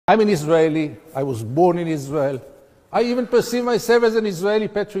I'm an Israeli. I was born in Israel. I even perceive myself as an Israeli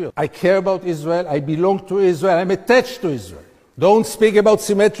patriot. I care about Israel. I belong to Israel. I'm attached to Israel. Don't speak about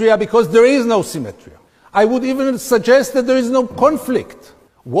symmetria because there is no symmetria. I would even suggest that there is no conflict.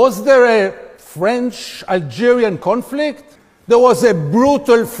 Was there a French-Algerian conflict? There was a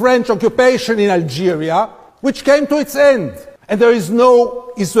brutal French occupation in Algeria, which came to its end. And there is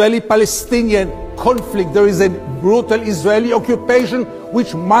no Israeli-Palestinian conflict. There is a brutal Israeli occupation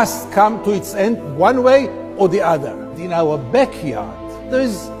which must come to its end one way or the other. In our backyard, there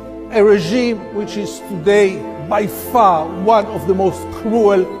is a regime which is today by far one of the most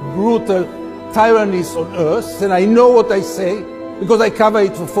cruel, brutal tyrannies on earth. And I know what I say because I cover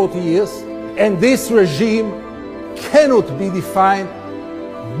it for 40 years. And this regime cannot be defined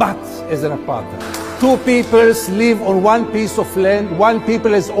but as an apartheid. Two peoples live on one piece of land. One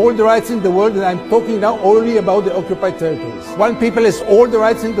people has all the rights in the world, and I'm talking now only about the occupied territories. One people has all the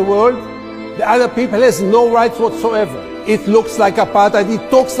rights in the world. The other people has no rights whatsoever. It looks like apartheid.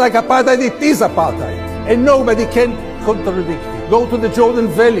 It talks like apartheid. It is apartheid. And nobody can contradict it. Go to the Jordan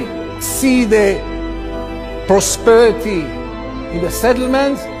Valley. See the prosperity in the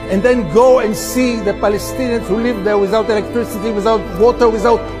settlements, and then go and see the Palestinians who live there without electricity, without water,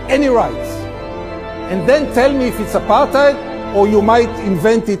 without any rights. And then tell me if it's apartheid, or you might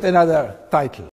invent it another title.